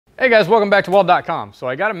Hey guys, welcome back to Weld.com. So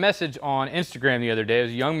I got a message on Instagram the other day. It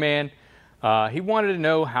was a young man. He wanted to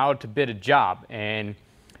know how to bid a job, and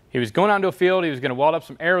he was going out into a field. He was going to weld up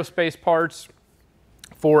some aerospace parts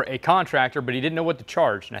for a contractor, but he didn't know what to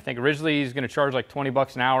charge. And I think originally he's going to charge like 20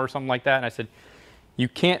 bucks an hour or something like that. And I said, you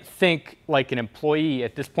can't think like an employee.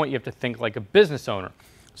 At this point, you have to think like a business owner.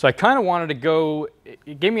 So I kind of wanted to go,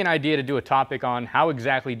 it gave me an idea to do a topic on how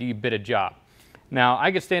exactly do you bid a job. Now,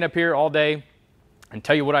 I could stand up here all day and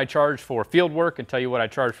tell you what I charge for field work and tell you what I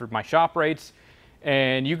charge for my shop rates.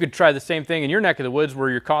 And you could try the same thing in your neck of the woods where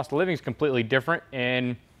your cost of living is completely different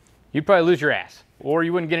and you'd probably lose your ass, or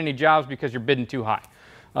you wouldn't get any jobs because you're bidding too high.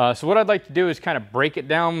 So what I'd like to do is kind of break it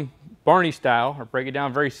down Barney style, or break it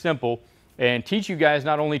down very simple, and teach you guys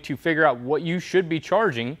not only to figure out what you should be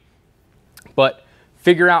charging, but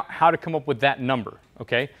figure out how to come up with that number,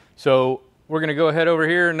 okay? So we're gonna go ahead over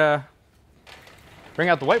here and bring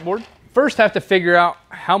out the whiteboard. First, have to figure out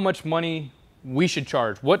how much money we should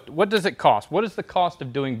charge. What does it cost? What is the cost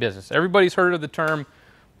of doing business? Everybody's heard of the term,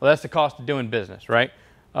 well, that's the cost of doing business, right?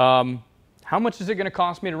 How much is it going to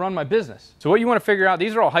cost me to run my business? So what you want to figure out,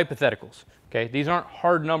 these are all hypotheticals, okay? These aren't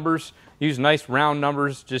hard numbers. Use nice round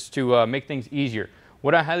numbers just to make things easier.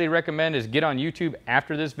 What I highly recommend is get on YouTube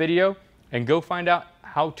after this video and go find out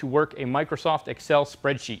how to work a Microsoft Excel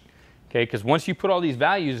spreadsheet, okay? Because once you put all these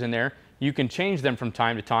values in there, you can change them from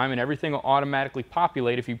time to time and everything will automatically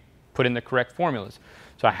populate if you put in the correct formulas.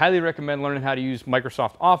 So I highly recommend learning how to use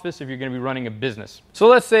Microsoft Office if you're going to be running a business. So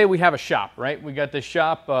let's say we have a shop, right? We got this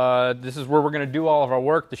shop. This is where we're going to do all of our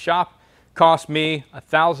work. The shop cost me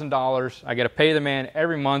 $1,000. I got to pay the man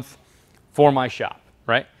every month for my shop,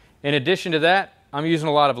 right? In addition to that, I'm using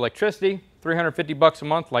a lot of electricity, 350 bucks a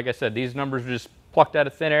month. Like I said, these numbers are just plucked out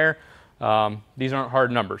of thin air. These aren't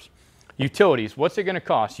hard numbers. Utilities, what's it going to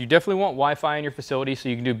cost? You definitely want Wi-Fi in your facility so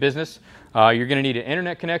you can do business. You're going to need an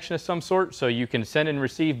internet connection of some sort so you can send and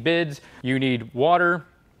receive bids. You need water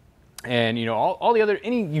and all the other,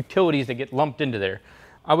 any utilities that get lumped into there.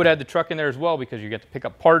 I would add the truck in there as well because you get to pick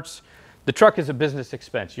up parts. The truck is a business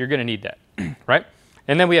expense. You're going to need that, right?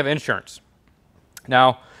 And then we have insurance.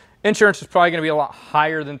 Now, insurance is probably going to be a lot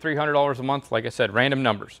higher than $300 a month. Like I said, random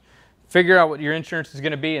numbers. Figure out what your insurance is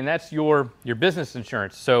going to be, and that's your business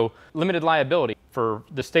insurance. So limited liability. For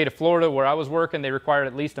the state of Florida where I was working, they required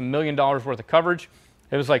at least $1 million worth of coverage.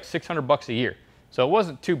 It was like 600 bucks a year. So it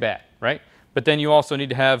wasn't too bad, right? But then you also need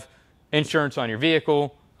to have insurance on your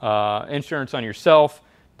vehicle, insurance on yourself.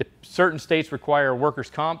 Certain states require workers'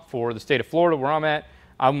 comp. For the state of Florida where I'm at,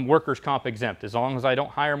 I'm workers' comp exempt. As long as I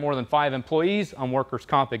don't hire more than 5 employees, I'm workers'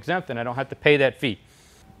 comp exempt and I don't have to pay that fee.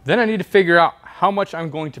 Then I need to figure out how much I'm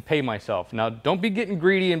going to pay myself. Now, don't be getting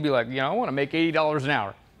greedy and be like, I want to make $80 an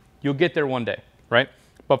hour. You'll get there one day, right?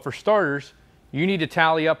 But for starters, you need to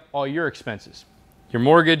tally up all your expenses. Your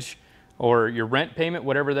mortgage or your rent payment,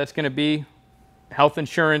 whatever that's going to be, health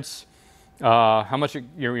insurance, how much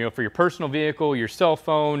for your personal vehicle, your cell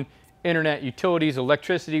phone, internet, utilities,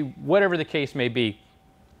 electricity, whatever the case may be.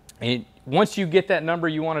 And once you get that number,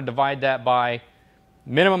 you want to divide that by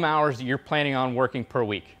minimum hours that you're planning on working per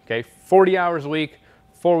week, okay? 40 hours a week,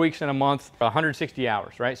 4 weeks in a month, 160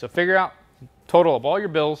 hours, right? So figure out total of all your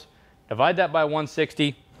bills, divide that by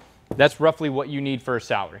 160. That's roughly what you need for a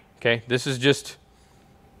salary, okay? This is just,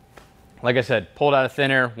 like I said, pulled out of thin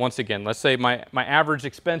air. Once again, let's say my average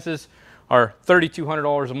expenses are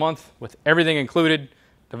 $3,200 a month with everything included.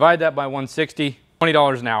 Divide that by 160,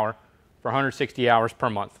 $20 an hour for 160 hours per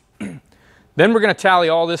month. Then we're gonna tally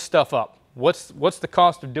all this stuff up. What's the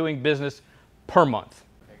cost of doing business per month?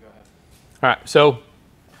 Okay, go ahead. All right, so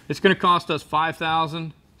it's going to cost us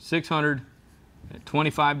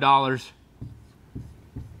 $5,625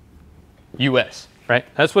 US, right?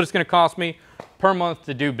 That's what it's going to cost me per month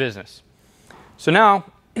to do business. So now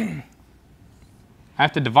I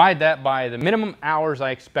have to divide that by the minimum hours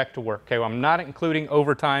I expect to work. Okay, well, I'm not including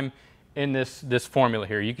overtime in this formula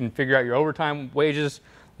here. You can figure out your overtime wages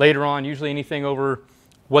later on, usually anything over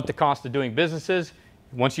what the cost of doing business is.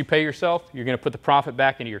 Once you pay yourself, you're going to put the profit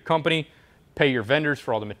back into your company, pay your vendors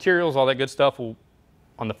for all the materials, all that good stuff. On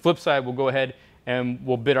the flip side, we'll go ahead and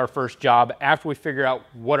we'll bid our first job after we figure out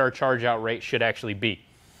what our charge out rate should actually be.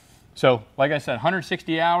 So like I said,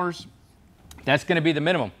 160 hours, that's going to be the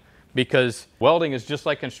minimum because welding is just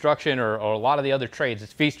like construction or a lot of the other trades.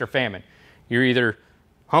 It's feast or famine. You're either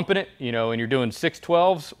humping it, and you're doing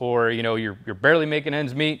 6/12s, or you're barely making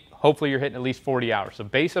ends meet. Hopefully you're hitting at least 40 hours. So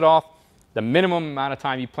base it off the minimum amount of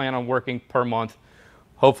time you plan on working per month.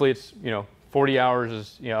 Hopefully it's 40 hours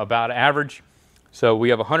is about average. So we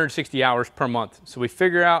have 160 hours per month. So we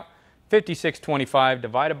figure out 5625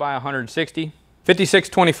 divided by 160.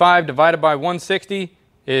 5625 divided by 160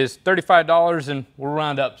 is $35, and we'll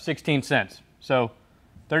round up 16 cents. So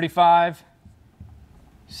 35,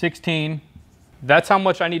 16, that's how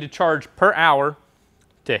much I need to charge per hour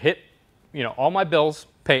to hit, you know, all my bills,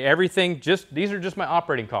 pay everything. These are just my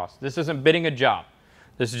operating costs. This isn't bidding a job.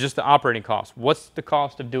 This is just the operating cost. What's the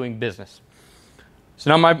cost of doing business?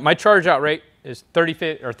 So now my charge out rate is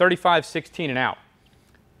 35.16 an hour.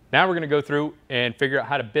 Now we're going to go through and figure out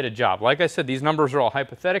how to bid a job. Like I said, these numbers are all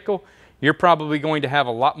hypothetical. You're probably going to have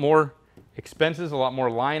a lot more expenses, a lot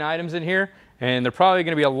more line items in here, and they're probably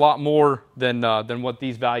going to be a lot more than what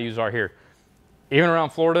these values are here. Even around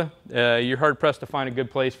Florida, you're hard pressed to find a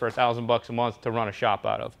good place for $1,000 a month to run a shop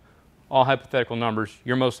out of. All hypothetical numbers.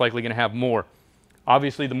 You're most likely going to have more.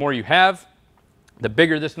 Obviously, the more you have, the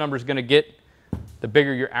bigger this number is going to get, the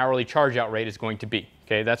bigger your hourly charge out rate is going to be.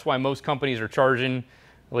 Okay, that's why most companies are charging,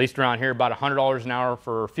 at least around here, about $100 an hour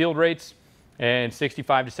for field rates and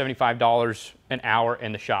 $65 to $75 an hour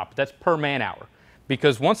in the shop. That's per man hour.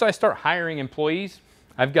 Because once I start hiring employees,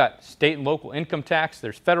 I've got state and local income tax,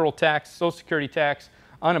 there's federal tax, Social Security tax,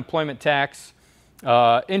 unemployment tax,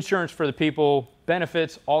 insurance for the people,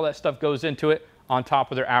 benefits, all that stuff goes into it on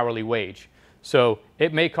top of their hourly wage. So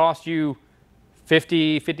it may cost you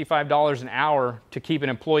 $50, $55 an hour to keep an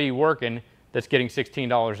employee working that's getting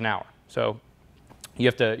 $16 an hour. So you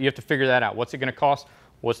have to figure that out. What's it going to cost?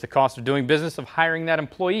 What's the cost of doing business of hiring that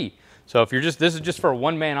employee? So if this is just for a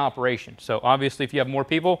one-man operation. So obviously if you have more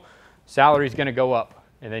people, salary is going to go up,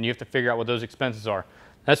 and then you have to figure out what those expenses are.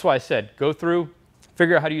 That's why I said go through,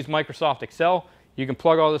 figure out how to use Microsoft Excel. You can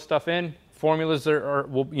plug all this stuff in. Formulas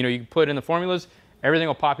you can put in the formulas. Everything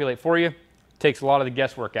will populate for you. Takes a lot of the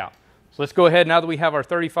guesswork out. So let's go ahead, now that we have our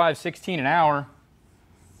 $35.16 an hour,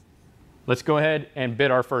 let's go ahead and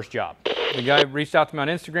bid our first job. The guy reached out to me on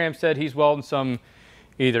Instagram, said he's welding some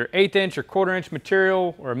either 1/8 inch or 1/4 inch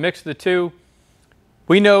material or a mix of the two.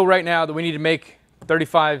 We know right now that we need to make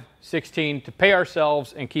 $35.16 to pay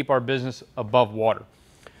ourselves and keep our business above water.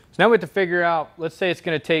 So now we have to figure out, let's say it's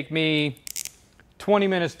going to take me 20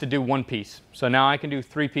 minutes to do one piece. So now I can do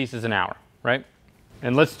 3 pieces an hour, right?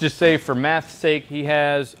 And let's just say for math's sake, he's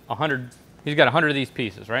got 100 of these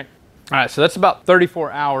pieces, right? All right, so that's about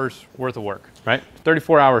 34 hours worth of work, right?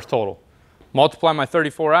 34 hours total. Multiply my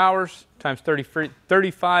 34 hours times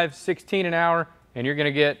 35.16 an hour, and you're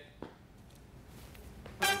gonna get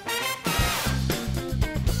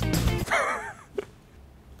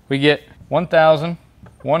we get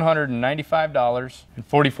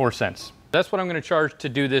 $1,195.44. That's what I'm gonna charge to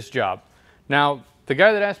do this job. Now, the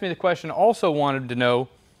guy that asked me the question also wanted to know,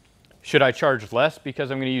 should I charge less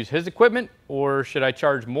because I'm going to use his equipment, or should I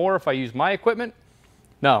charge more if I use my equipment?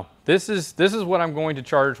 No, this is what I'm going to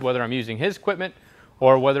charge, whether I'm using his equipment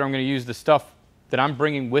or whether I'm going to use the stuff that I'm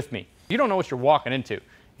bringing with me. You don't know what you're walking into.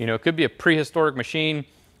 You know, it could be a prehistoric machine.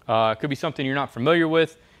 It could be something you're not familiar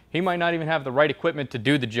with. He might not even have the right equipment to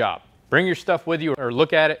do the job. Bring your stuff with you or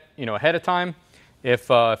look at it, you know, ahead of time. If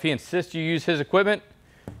he insists you use his equipment,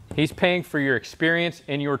 he's paying for your experience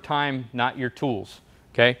and your time, not your tools,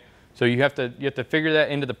 okay? So you have to figure that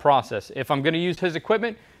into the process. If I'm going to use his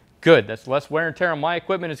equipment, good. That's less wear and tear on my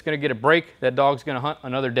equipment. It's going to get a break. That dog's going to hunt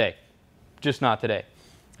another day, just not today.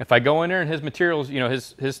 If I go in there and his materials, you know,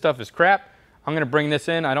 his stuff is crap, I'm going to bring this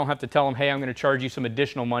in. I don't have to tell him, hey, I'm going to charge you some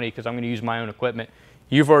additional money because I'm going to use my own equipment.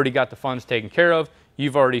 You've already got the funds taken care of.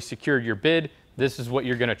 You've already secured your bid. This is what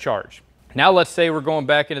you're going to charge. Now let's say we're going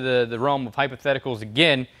back into the realm of hypotheticals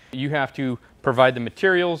again. You have to provide the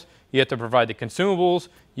materials. You have to provide the consumables.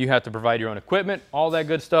 You have to provide your own equipment, all that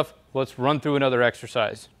good stuff. Let's run through another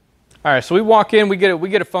exercise. All right, so we walk in, we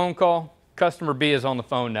get a phone call. Customer B is on the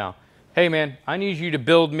phone now. Hey man, I need you to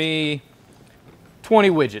build me 20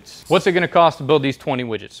 widgets. What's it gonna cost to build these 20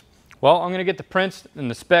 widgets? Well, I'm gonna get the prints and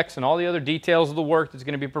the specs and all the other details of the work that's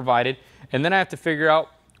gonna be provided. And then I have to figure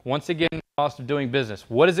out, once again, the cost of doing business.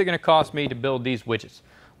 What is it gonna cost me to build these widgets?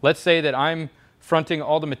 Let's say that I'm fronting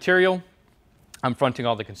all the material, I'm fronting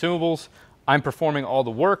all the consumables, I'm performing all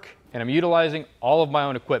the work, and I'm utilizing all of my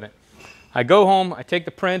own equipment. I go home, I take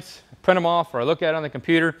the prints, I print them off, or I look at it on the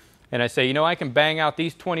computer, and I say, you know, I can bang out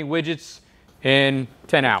these 20 widgets in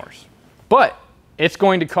 10 hours. But it's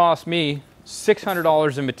going to cost me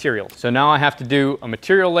 $600 in material. So now I have to do a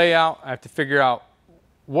material layout. I have to figure out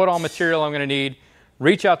what all material I'm going to need,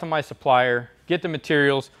 reach out to my supplier, get the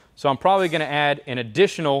materials. So I'm probably going to add an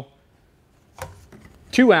additional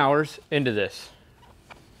 2 hours into this,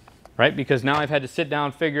 right? Because now I've had to sit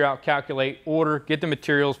down, figure out, calculate, order, get the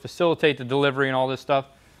materials, facilitate the delivery and all this stuff.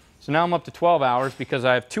 So now I'm up to 12 hours because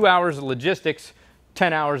I have 2 hours of logistics,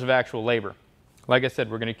 10 hours of actual labor. Like I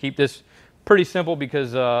said, we're going to keep this pretty simple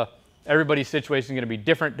because everybody's situation is going to be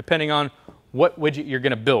different depending on what widget you're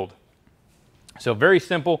going to build. So very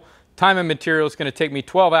simple. Time and material is going to take me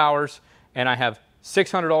 12 hours, and I have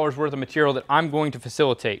 $600 worth of material that I'm going to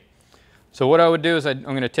facilitate. So what I would do is I'm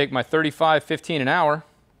going to take my $35.15 an hour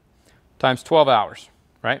times 12 hours,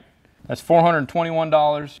 right? That's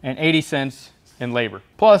 $421.80 in labor,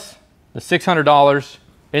 plus the $600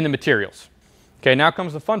 in the materials. Okay, now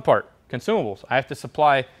comes the fun part, consumables. I have to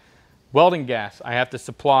supply welding gas. I have to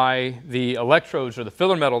supply the electrodes or the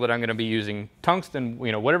filler metal that I'm going to be using, tungsten,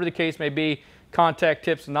 whatever the case may be, contact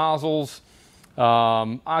tips, nozzles,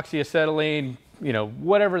 oxyacetylene,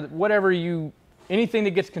 anything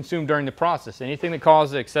that gets consumed during the process, anything that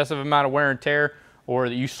causes excessive amount of wear and tear or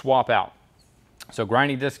that you swap out. So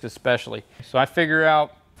grinding discs especially. So I figure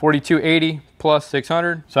out $42.80 plus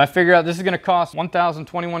 600. So I figure out this is going to cost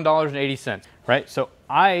 $1,021.80, right? So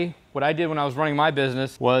what I did when I was running my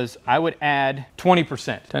business was I would add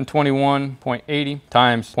 20%, 1021.80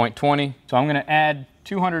 times 0.20. So I'm going to add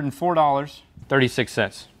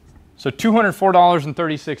 $204.36. So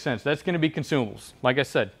 $204.36, that's going to be consumables. Like I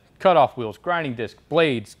said, cutoff wheels, grinding disc,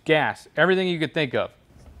 blades, gas, everything you could think of.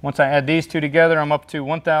 Once I add these two together, I'm up to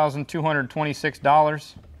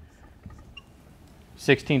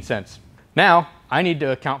 $1,226.16. Now, I need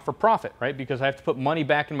to account for profit, right? Because I have to put money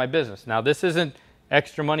back in my business. Now, this isn't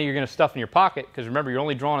extra money you're going to stuff in your pocket, because remember, you're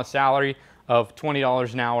only drawing a salary of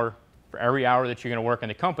 $20 an hour for every hour that you're going to work in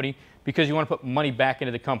the company, because you want to put money back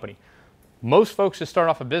into the company. Most folks that start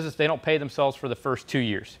off a business, they don't pay themselves for the first 2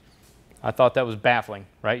 years. I thought that was baffling,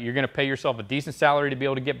 right? You're going to pay yourself a decent salary to be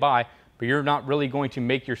able to get by, but you're not really going to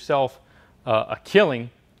make yourself a killing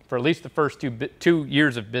for at least the first 2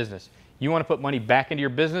 years of business. You want to put money back into your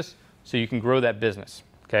business so you can grow that business,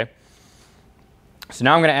 okay? So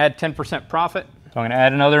now I'm going to add 10% profit. So I'm going to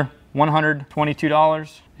add another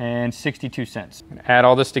 $122.62. I'm going to add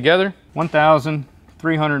all this together,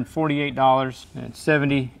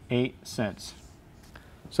 $1,348.78.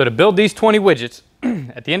 So to build these 20 widgets,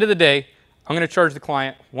 at the end of the day, I'm going to charge the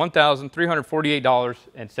client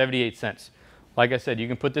 $1,348.78. Like I said, you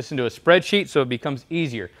can put this into a spreadsheet so it becomes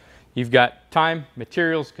easier. You've got time,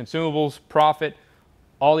 materials, consumables, profit,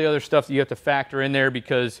 all the other stuff that you have to factor in there,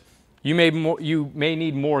 because you may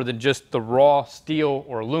need more than just the raw steel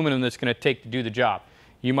or aluminum that's going to take to do the job.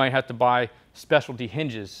 You might have to buy specialty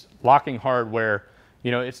hinges, locking hardware.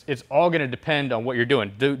 It's all going to depend on what you're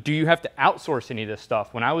doing. Do you have to outsource any of this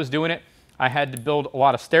stuff? When I was doing it, I had to build a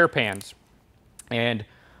lot of stair pans, and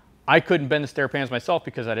I couldn't bend the stair pans myself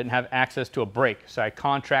because I didn't have access to a brake, so I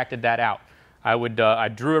contracted that out. I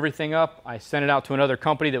drew everything up, I sent it out to another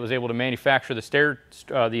company that was able to manufacture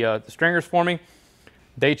the stringers for me.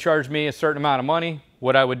 They charged me a certain amount of money.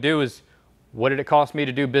 What I would do is, what did it cost me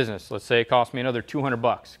to do business? Let's say it cost me another 200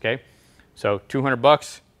 bucks, okay? So 200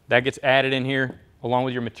 bucks, that gets added in here along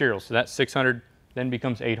with your materials. So that 600 then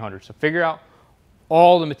becomes 800. So figure out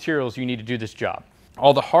all the materials you need to do this job,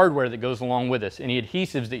 all the hardware that goes along with this, any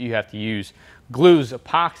adhesives that you have to use, glues,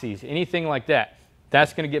 epoxies, anything like that.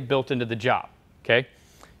 That's going to get built into the job, okay?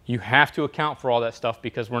 You have to account for all that stuff,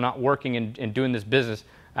 because we're not working and doing this business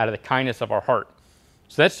out of the kindness of our heart.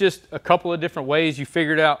 So that's just a couple of different ways you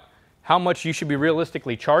figured out how much you should be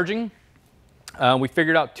realistically charging. We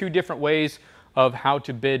figured out 2 different ways of how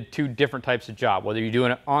to bid 2 different types of job, whether you're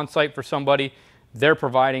doing it on-site for somebody, they're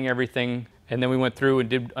providing everything, and then we went through and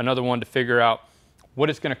did another one to figure out what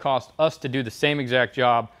it's going to cost us to do the same exact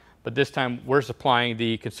job, but this time we're supplying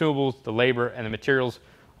the consumables, the labor, and the materials,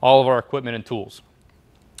 all of our equipment and tools.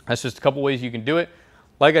 That's just a couple ways you can do it.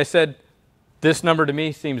 Like I said, this number to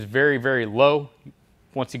me seems very, very low.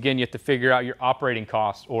 Once again, you have to figure out your operating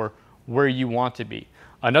costs or where you want to be.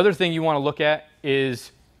 Another thing you want to look at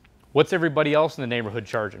is what's everybody else in the neighborhood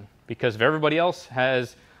charging? Because if everybody else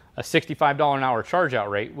has a $65 an hour charge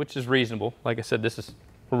out rate, which is reasonable, like I said,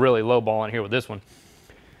 we're really lowballing here with this one.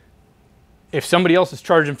 If somebody else is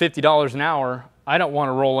charging $50 an hour, I don't want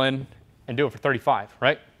to roll in and do it for 35,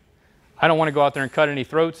 right? I don't want to go out there and cut any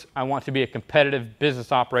throats. I want to be a competitive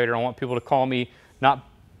business operator. I want people to call me, not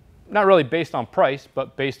really based on price,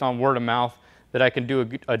 but based on word of mouth, that I can do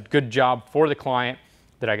a good job for the client,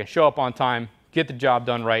 that I can show up on time, get the job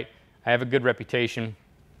done right, I have a good reputation,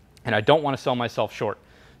 and I don't want to sell myself short.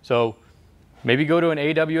 So maybe go to an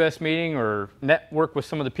AWS meeting or network with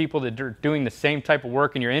some of the people that are doing the same type of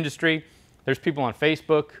work in your industry. There's people on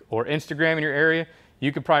Facebook or Instagram in your area.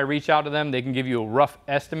 You could probably reach out to them. They can give you a rough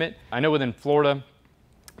estimate. I know within Florida,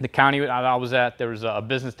 the county I was at, there was a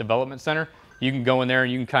business development center. You can go in there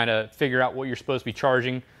and you can kind of figure out what you're supposed to be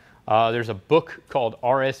charging. There's a book called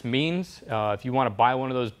RS Means. If you want to buy one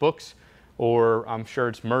of those books, or I'm sure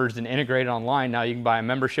it's merged and integrated online now, you can buy a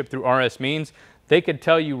membership through RS Means. They could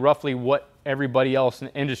tell you roughly what everybody else in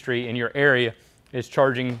the industry in your area is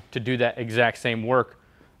charging to do that exact same work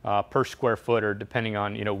per square foot, or depending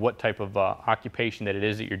on what type of occupation that it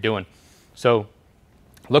is that you're doing. So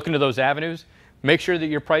look into those avenues. Make sure that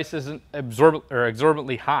your price isn't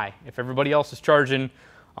exorbitantly high. If everybody else is charging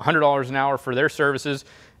 $100 an hour for their services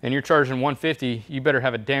and you're charging $150, you better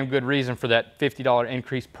have a damn good reason for that $50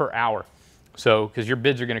 increase per hour. So, because your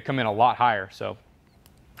bids are going to come in a lot higher. So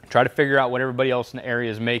try to figure out what everybody else in the area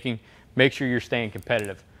is making. Make sure you're staying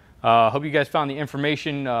competitive. Hope you guys found the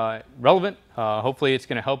information relevant. Hopefully it's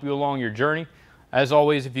going to help you along your journey. As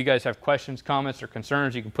always, if you guys have questions, comments, or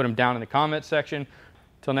concerns, you can put them down in the comment section.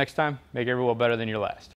 Till next time, make every weld better than your last.